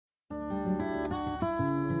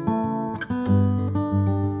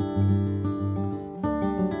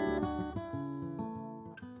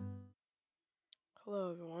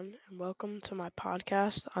welcome to my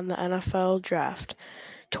podcast on the NFL Draft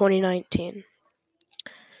 2019.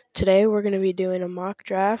 Today we're going to be doing a mock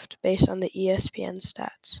draft based on the ESPN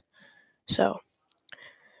stats. So,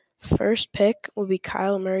 first pick will be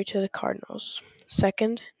Kyle Murray to the Cardinals.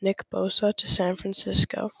 Second, Nick Bosa to San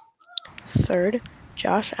Francisco. Third,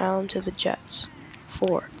 Josh Allen to the Jets.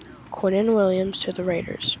 4, Quinnen Williams to the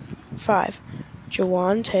Raiders. 5,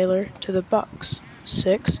 Jawan Taylor to the Bucks.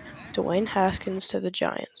 6, Dwayne Haskins to the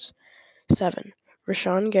Giants. 7,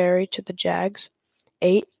 Rashawn Gary to the Jags.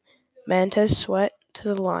 8, Montez Sweat to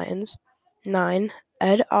the Lions. 9,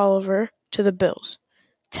 Ed Oliver to the Bills.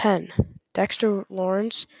 10, Dexter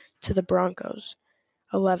Lawrence to the Broncos.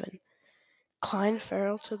 11, Clyde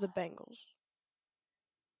Farrell to the Bengals.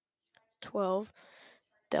 12,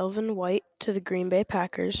 Delvin White to the Green Bay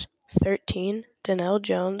Packers. 13, Donnell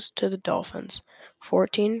Jones to the Dolphins.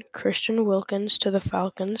 14, Christian Wilkins to the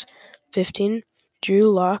Falcons. 15,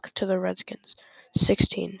 Drew Lock to the Redskins.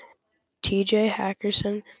 16, TJ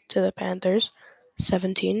Hackerson to the Panthers.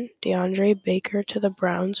 17, DeAndre Baker to the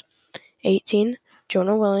Browns. 18,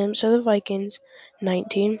 Jonah Williams to the Vikings.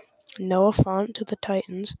 19, Noah Fant to the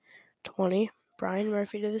Titans. 20, Brian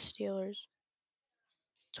Murphy to the Steelers.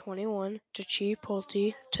 21, Jachie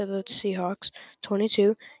Pulte to the Seahawks.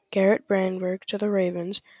 22, Garrett Brandberg to the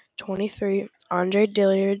Ravens. 23, Andre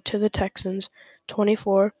Dillard to the Texans.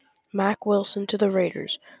 24, Mack Wilson to the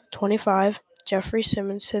Raiders. 25, Jeffrey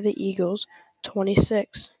Simmons to the Eagles.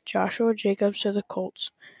 26, Joshua Jacobs to the Colts.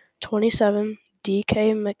 27,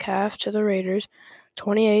 DK Metcalf to the Raiders.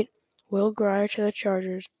 28, Will Grier to the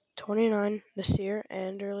Chargers. 29, Nasir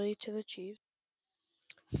Adderley to the Chiefs.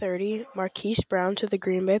 30, Marquise Brown to the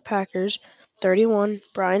Green Bay Packers. 31,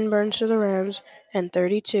 Brian Burns to the Rams. And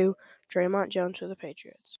 32, Draymond Jones to the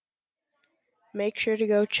Patriots. Make sure to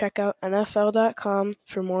go check out NFL.com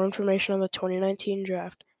for more information on the 2019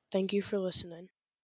 draft. Thank you for listening.